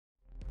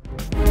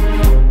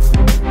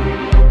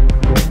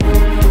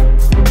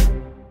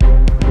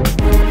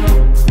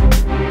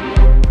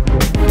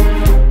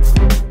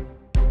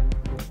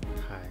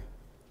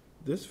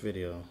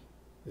video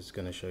is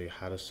going to show you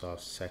how to solve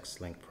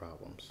sex-linked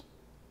problems.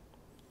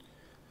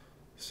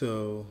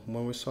 So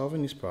when we're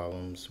solving these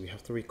problems, we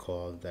have to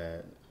recall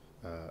that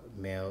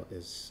male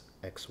is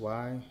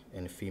XY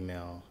and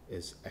female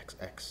is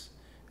XX.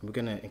 And we're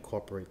going to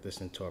incorporate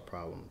this into our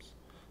problems.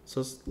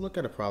 So let's look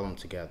at a problem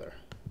together.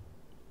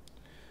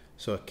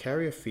 So a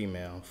carrier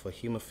female for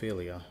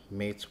hemophilia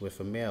mates with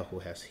a male who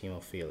has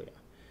hemophilia.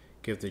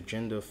 Give the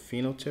gender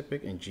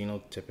phenotypic and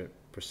genotypic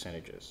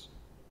percentages.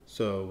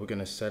 So we're going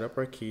to set up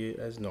our key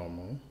as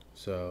normal.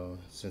 So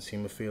since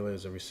hemophilia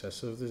is a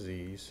recessive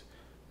disease,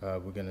 we're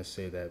going to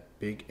say that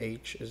big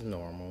H is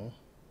normal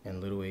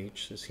and little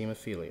h is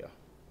hemophilia.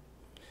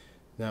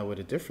 Now what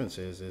the difference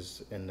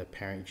is in the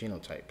parent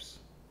genotypes.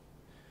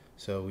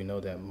 So we know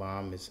that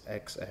mom is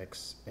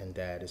XX and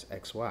dad is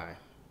XY.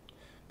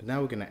 But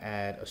now we're going to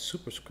add a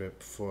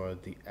superscript for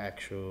the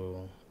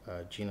actual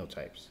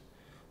genotypes.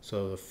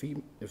 So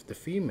if the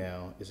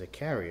female is a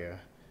carrier,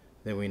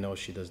 then we know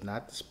she does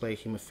not display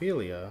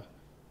hemophilia,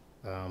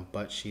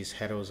 but she's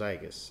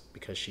heterozygous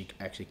because she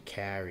actually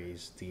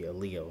carries the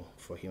allele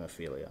for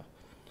hemophilia.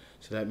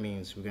 So that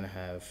means we're going to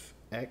have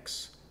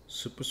X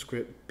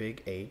superscript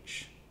big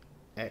H,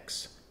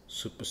 X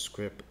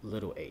superscript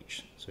little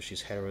h. So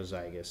she's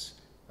heterozygous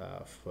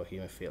for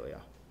hemophilia.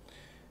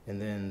 And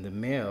then the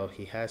male,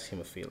 he has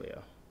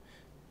hemophilia.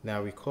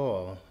 Now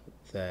recall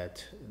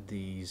that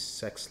these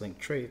sex-linked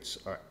traits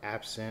are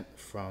absent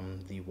from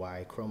the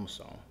Y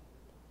chromosome.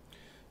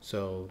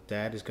 So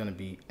dad is going to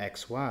be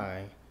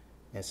XY,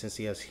 and since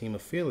he has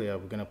hemophilia,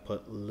 we're going to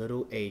put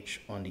little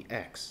h on the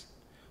X,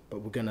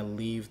 but we're going to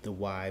leave the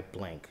Y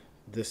blank.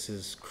 This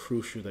is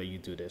crucial that you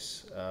do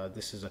this.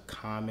 This is a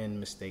common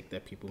mistake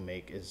that people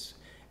make, is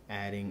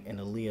adding an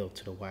allele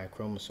to the Y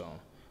chromosome,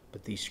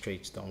 but these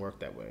traits don't work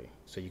that way.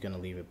 So you're going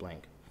to leave it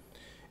blank.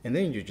 And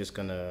then you're just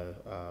going to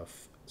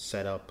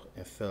set up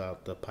and fill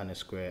out the Punnett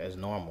Square as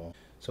normal.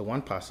 So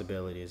one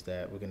possibility is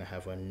that we're going to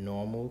have a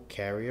normal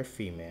carrier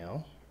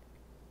female.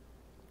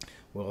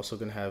 We're also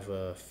going to have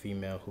a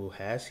female who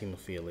has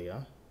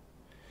hemophilia.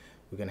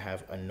 We're going to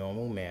have a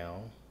normal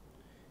male,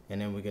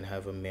 and then we're going to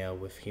have a male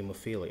with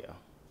hemophilia.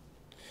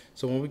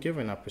 So when we're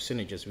giving our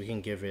percentages, we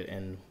can give it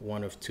in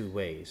one of two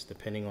ways,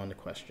 depending on the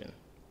question.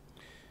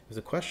 If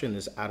the question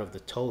is out of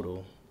the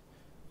total,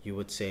 you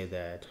would say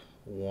that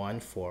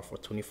 1/4 or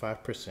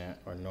 25%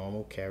 are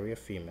normal carrier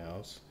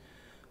females,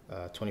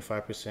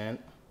 25%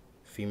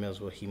 females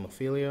with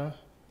hemophilia,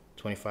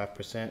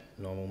 25%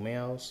 normal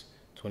males,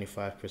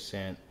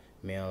 25%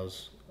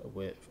 males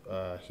with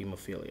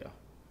hemophilia.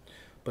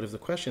 But if the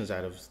question is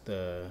out of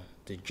the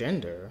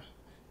gender,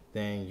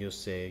 then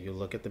you'll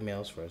look at the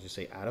males first. You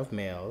say out of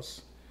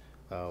males,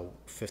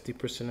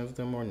 50% of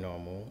them are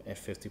normal and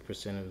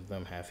 50% of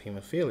them have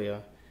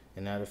hemophilia.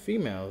 And out of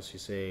females, you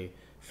say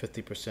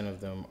 50% of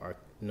them are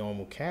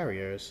normal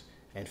carriers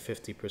and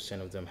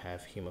 50% of them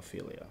have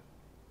hemophilia.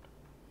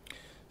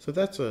 So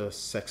that's a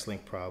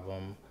sex-linked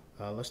problem.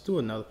 Let's do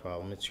another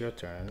problem. It's your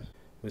turn.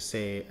 We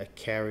say a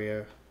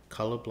carrier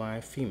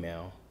colorblind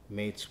female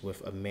mates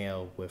with a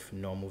male with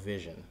normal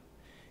vision.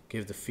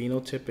 Give the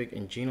phenotypic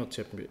and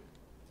genotypic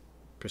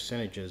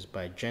percentages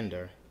by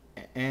gender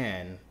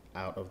and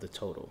out of the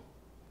total.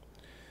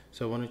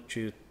 So why don't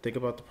you think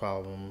about the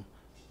problem,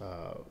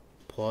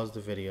 pause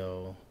the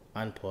video,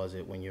 unpause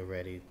it when you're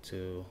ready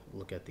to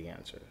look at the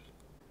answers.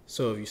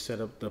 So if you set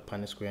up the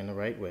Punnett Square in the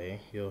right way,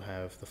 you'll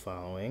have the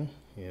following.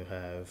 You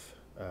have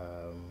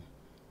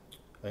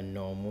a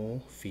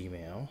normal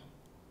female,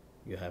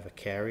 you have a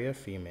carrier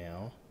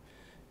female,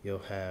 you'll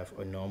have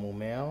a normal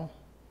male,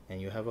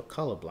 and you have a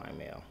colorblind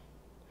male.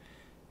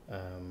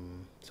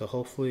 So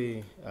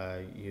hopefully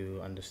you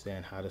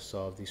understand how to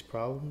solve these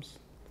problems.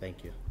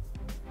 Thank you.